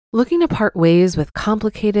Looking to part ways with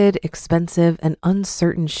complicated, expensive, and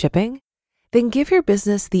uncertain shipping? Then give your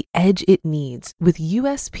business the edge it needs with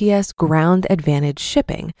USPS Ground Advantage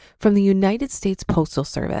shipping from the United States Postal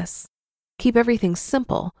Service. Keep everything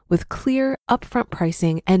simple with clear, upfront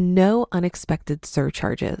pricing and no unexpected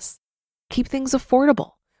surcharges. Keep things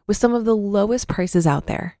affordable with some of the lowest prices out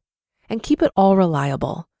there. And keep it all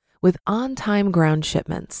reliable with on-time ground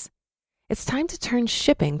shipments. It's time to turn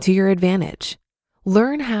shipping to your advantage.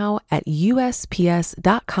 Learn how at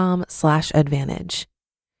USPS.com/advantage.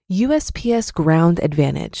 USPS Ground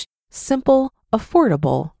Advantage. Simple,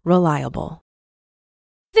 affordable, reliable.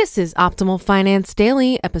 This is Optimal Finance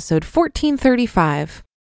Daily, episode 1435.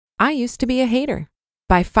 I Used to Be a Hater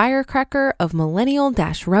by FIRECracker of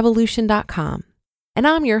Millennial-Revolution.com. And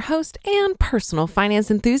I'm your host and personal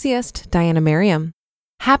finance enthusiast, Diana Merriam.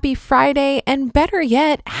 Happy Friday, and better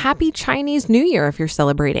yet, happy Chinese New Year if you're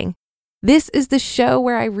celebrating. This is the show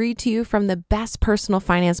where I read to you from the best personal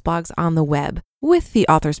finance blogs on the web, with the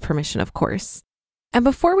author's permission, of course. And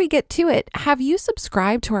before we get to it, have you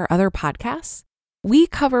subscribed to our other podcasts? We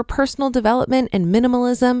cover personal development and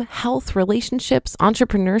minimalism, health, relationships,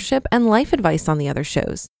 entrepreneurship, and life advice on the other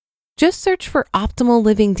shows. Just search for Optimal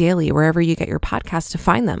Living Daily wherever you get your podcasts to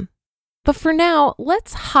find them. But for now,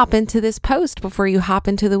 let's hop into this post before you hop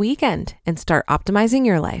into the weekend and start optimizing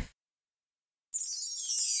your life.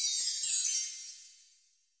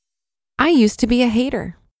 I Used to Be a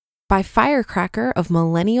Hater by FIRECracker of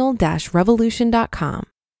Millennial-Revolution.com.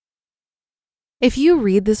 If you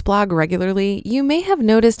read this blog regularly, you may have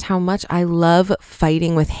noticed how much I love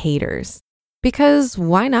fighting with haters. Because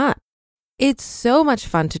why not? It's so much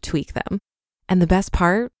fun to tweak them. And the best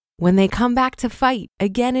part? When they come back to fight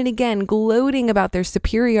again and again, gloating about their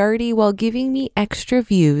superiority while giving me extra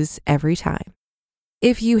views every time.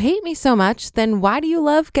 If you hate me so much, then why do you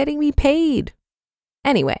love getting me paid?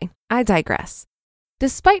 Anyway, I digress.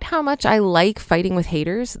 Despite how much I like fighting with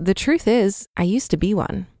haters, the truth is, I used to be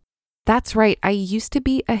one. That's right, I used to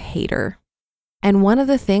be a hater. And one of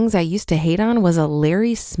the things I used to hate on was a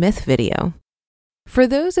Larry Smith video. For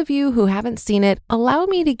those of you who haven't seen it, allow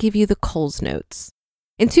me to give you the Coles Notes.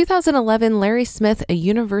 In 2011, Larry Smith, a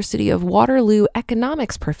University of Waterloo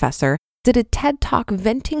economics professor, did a TED Talk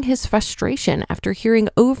venting his frustration after hearing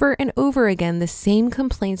over and over again the same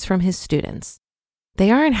complaints from his students. They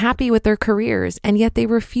aren't happy with their careers, and yet they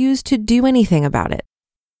refuse to do anything about it.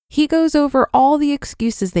 He goes over all the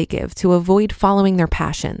excuses they give to avoid following their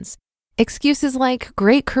passions. Excuses like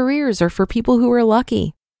great careers are for people who are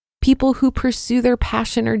lucky, people who pursue their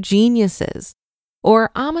passion are geniuses, or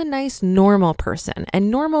I'm a nice normal person and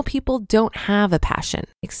normal people don't have a passion,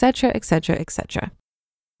 etc., etc., etc.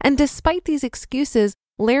 And despite these excuses,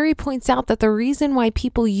 Larry points out that the reason why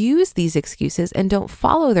people use these excuses and don't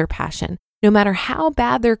follow their passion, no matter how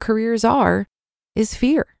bad their careers are, is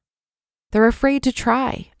fear. They're afraid to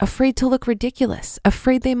try, afraid to look ridiculous,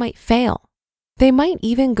 afraid they might fail. They might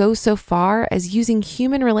even go so far as using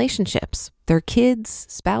human relationships, their kids,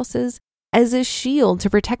 spouses, as a shield to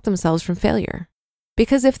protect themselves from failure.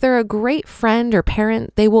 Because if they're a great friend or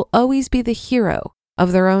parent, they will always be the hero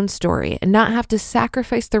of their own story and not have to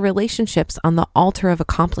sacrifice their relationships on the altar of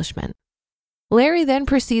accomplishment. Larry then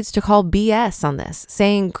proceeds to call BS on this,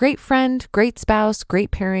 saying, great friend, great spouse, great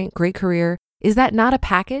parent, great career. Is that not a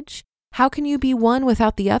package? How can you be one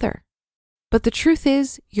without the other? But the truth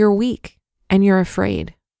is, you're weak and you're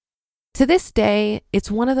afraid. To this day, it's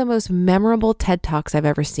one of the most memorable TED Talks I've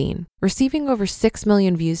ever seen, receiving over 6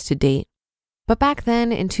 million views to date. But back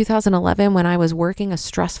then, in 2011, when I was working a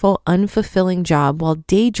stressful, unfulfilling job while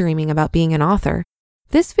daydreaming about being an author,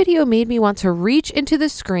 this video made me want to reach into the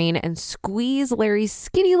screen and squeeze Larry's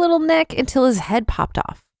skinny little neck until his head popped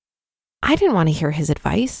off. I didn't want to hear his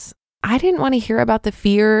advice. I didn't want to hear about the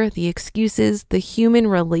fear, the excuses, the human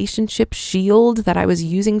relationship shield that I was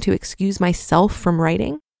using to excuse myself from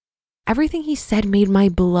writing. Everything he said made my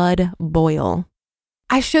blood boil.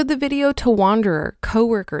 I showed the video to Wanderer,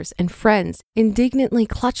 coworkers, and friends, indignantly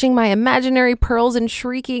clutching my imaginary pearls and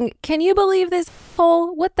shrieking, "Can you believe this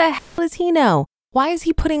fool? What the hell does he know? Why is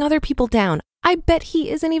he putting other people down? I bet he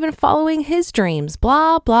isn't even following his dreams,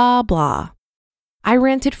 blah, blah, blah." I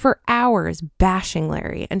ranted for hours bashing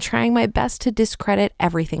Larry and trying my best to discredit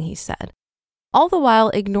everything he said, all the while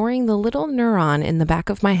ignoring the little neuron in the back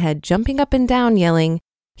of my head jumping up and down yelling,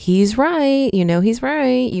 "He's right, you know he's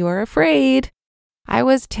right, you are afraid." I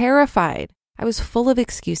was terrified. I was full of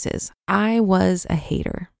excuses. I was a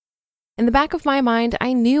hater. In the back of my mind,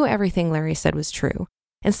 I knew everything Larry said was true.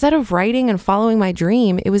 Instead of writing and following my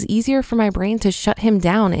dream, it was easier for my brain to shut him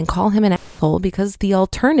down and call him an asshole because the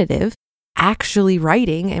alternative Actually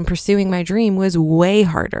writing and pursuing my dream was way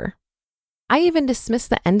harder. I even dismissed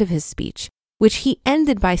the end of his speech, which he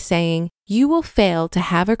ended by saying, "You will fail to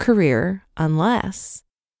have a career unless,"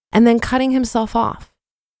 and then cutting himself off.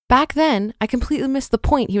 Back then, I completely missed the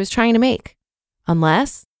point he was trying to make.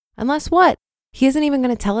 Unless what? He isn't even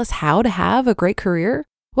going to tell us how to have a great career?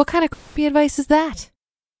 What kind of crappy advice is that?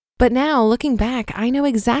 But now, looking back, I know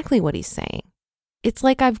exactly what he's saying. It's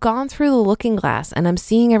like I've gone through the looking glass and I'm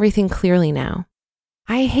seeing everything clearly now.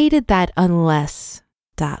 I hated that unless ...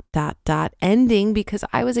 ending because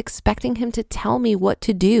I was expecting him to tell me what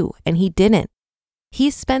to do, and he didn't.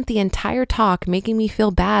 He spent the entire talk making me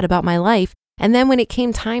feel bad about my life, and then when it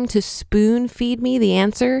came time to spoon feed me the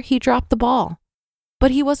answer, he dropped the ball.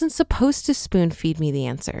 But he wasn't supposed to spoon feed me the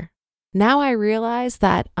answer. Now I realize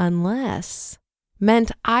that unless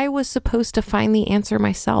meant I was supposed to find the answer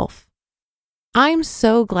myself. I'm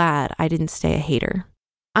so glad I didn't stay a hater.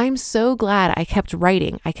 I'm so glad I kept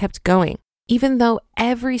writing, I kept going, even though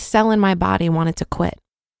every cell in my body wanted to quit.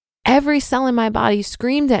 Every cell in my body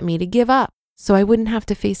screamed at me to give up so I wouldn't have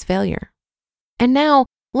to face failure. And now,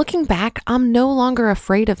 looking back, I'm no longer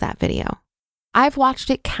afraid of that video. I've watched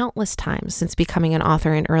it countless times since becoming an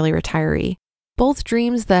author and early retiree, both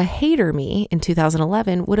dreams the hater me in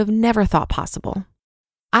 2011 would have never thought possible.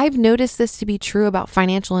 I've noticed this to be true about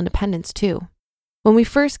financial independence too. When we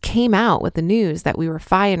first came out with the news that we were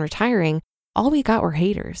FI and retiring, all we got were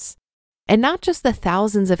haters. And not just the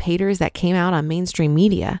thousands of haters that came out on mainstream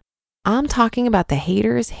media. I'm talking about the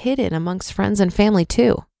haters hidden amongst friends and family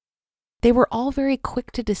too. They were all very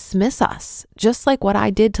quick to dismiss us, just like what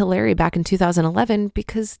I did to Larry back in 2011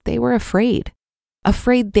 because they were afraid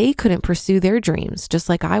they couldn't pursue their dreams just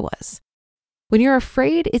like I was. When you're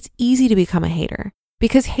afraid, it's easy to become a hater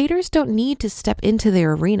because haters don't need to step into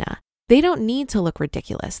their arena. They don't need to look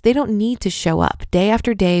ridiculous. They don't need to show up day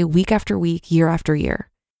after day, week after week, year after year.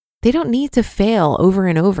 They don't need to fail over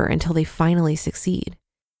and over until they finally succeed.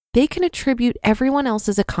 They can attribute everyone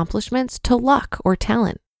else's accomplishments to luck or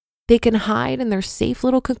talent. They can hide in their safe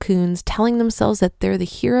little cocoons, telling themselves that they're the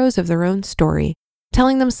heroes of their own story,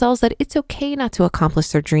 telling themselves that it's okay not to accomplish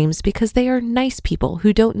their dreams because they are nice people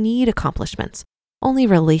who don't need accomplishments, only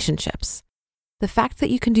relationships. The fact that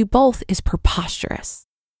you can do both is preposterous.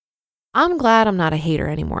 I'm glad I'm not a hater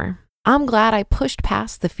anymore. I'm glad I pushed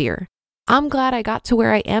past the fear. I'm glad I got to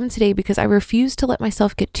where I am today because I refused to let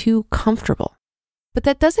myself get too comfortable. But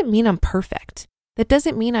that doesn't mean I'm perfect. That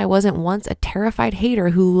doesn't mean I wasn't once a terrified hater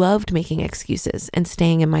who loved making excuses and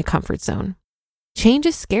staying in my comfort zone. Change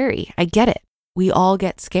is scary. I get it. We all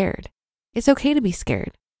get scared. It's okay to be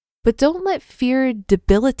scared. But don't let fear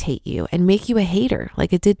debilitate you and make you a hater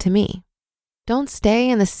like it did to me. Don't stay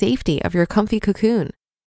in the safety of your comfy cocoon.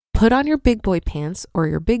 Put on your big boy pants or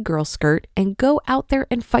your big girl skirt and go out there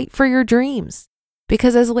and fight for your dreams.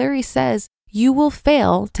 Because as Larry says, you will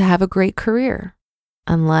fail to have a great career.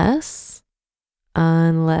 Unless...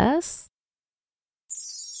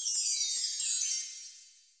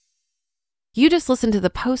 You just listened to the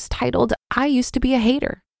post titled, "I Used to Be a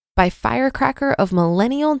Hater" by FIRECracker of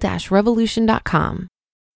millennial-revolution.com.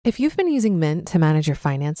 If you've been using Mint to manage your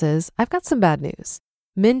finances, I've got some bad news.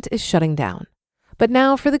 Mint is shutting down. But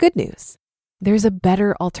now for the good news. There's a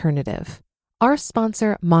better alternative. Our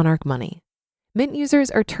sponsor, Monarch Money. Mint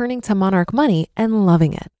users are turning to Monarch Money and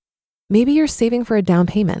loving it. Maybe you're saving for a down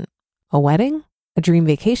payment, a wedding, a dream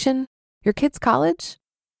vacation, your kids' college.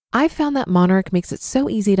 I've found that Monarch makes it so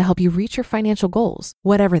easy to help you reach your financial goals,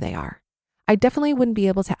 whatever they are. I definitely wouldn't be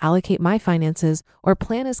able to allocate my finances or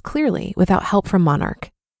plan as clearly without help from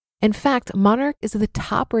Monarch. In fact, Monarch is the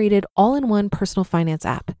top-rated all-in-one personal finance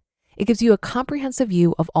app. It gives you a comprehensive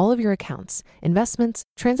view of all of your accounts, investments,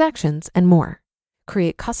 transactions, and more.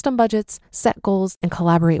 Create custom budgets, set goals, and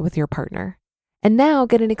collaborate with your partner. And now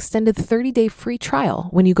get an extended 30-day free trial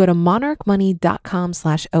when you go to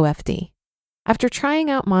monarchmoney.com/OFD. After trying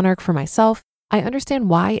out Monarch for myself, I understand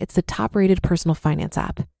why it's the top-rated personal finance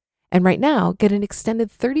app. And right now, get an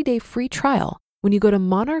extended 30-day free trial when you go to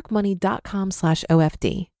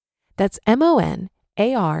monarchmoney.com/OFD. That's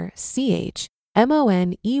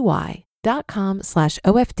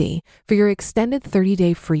monarchmoney.com/OFD for your extended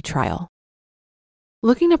 30-day free trial.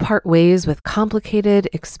 Looking to part ways with complicated,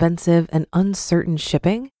 expensive, and uncertain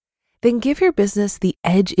shipping? Then give your business the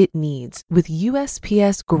edge it needs with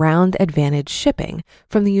USPS Ground Advantage shipping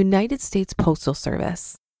from the United States Postal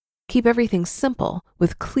Service. Keep everything simple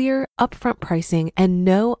with clear, upfront pricing and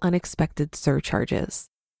no unexpected surcharges.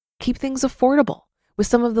 Keep things affordable with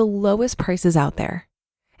some of the lowest prices out there.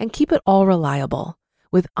 And keep it all reliable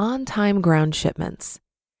with on-time ground shipments.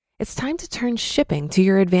 It's time to turn shipping to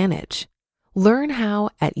your advantage. Learn how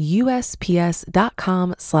at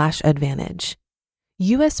USPS.com/advantage.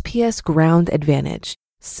 USPS Ground Advantage.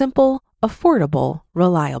 Simple, affordable,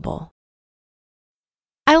 reliable.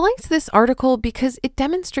 I liked this article because it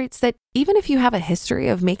demonstrates that even if you have a history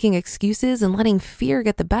of making excuses and letting fear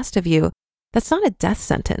get the best of you, that's not a death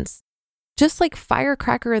sentence. Just like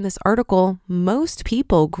FIRECracker in this article, most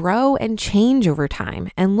people grow and change over time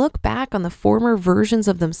and look back on the former versions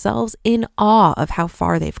of themselves in awe of how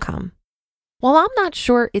far they've come. While I'm not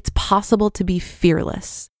sure it's possible to be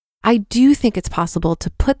fearless, I do think it's possible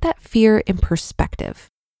to put that fear in perspective.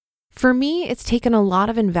 For me, it's taken a lot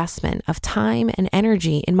of investment of time and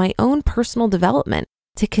energy in my own personal development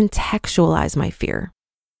to contextualize my fear.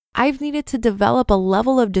 I've needed to develop a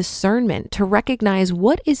level of discernment to recognize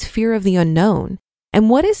what is fear of the unknown and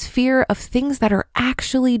what is fear of things that are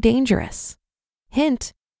actually dangerous.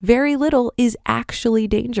 Hint, very little is actually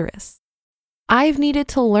dangerous. I've needed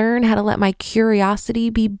to learn how to let my curiosity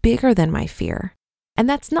be bigger than my fear. And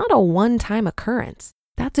that's not a one-time occurrence.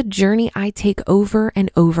 That's a journey I take over and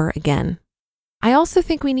over again. I also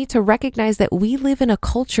think we need to recognize that we live in a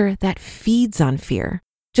culture that feeds on fear.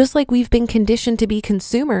 Just like we've been conditioned to be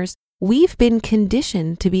consumers, we've been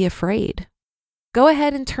conditioned to be afraid. Go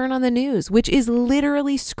ahead and turn on the news, which is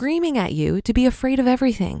literally screaming at you to be afraid of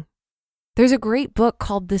everything. There's a great book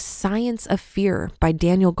called The Science of Fear by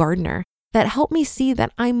Daniel Gardner that helped me see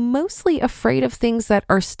that I'm mostly afraid of things that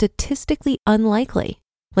are statistically unlikely,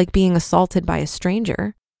 like being assaulted by a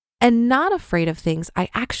stranger, and not afraid of things I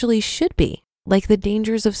actually should be, like the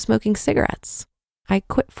dangers of smoking cigarettes. I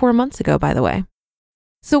quit 4 months ago, by the way.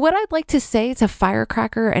 So what I'd like to say to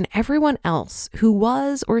FIRECracker and everyone else who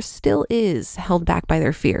was or still is held back by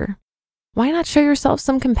their fear, why not show yourself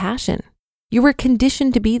some compassion? You were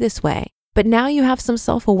conditioned to be this way, but now you have some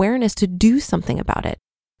self-awareness to do something about it.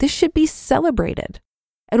 This should be celebrated.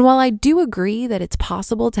 And while I do agree that it's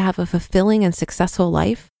possible to have a fulfilling and successful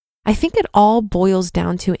life, I think it all boils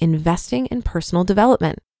down to investing in personal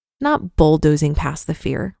development, not bulldozing past the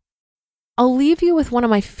fear. I'll leave you with one of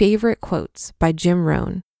my favorite quotes by Jim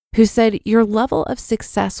Rohn, who said, "Your level of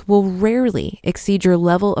success will rarely exceed your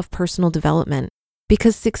level of personal development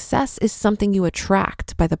because success is something you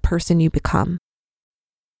attract by the person you become."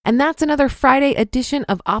 And that's another Friday edition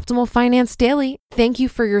of Optimal Finance Daily. Thank you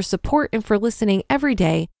for your support and for listening every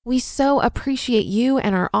day. We so appreciate you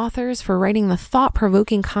and our authors for writing the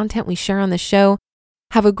thought-provoking content we share on the show.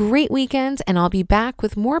 Have a great weekend, and I'll be back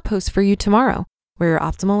with more posts for you tomorrow, where your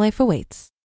optimal life awaits.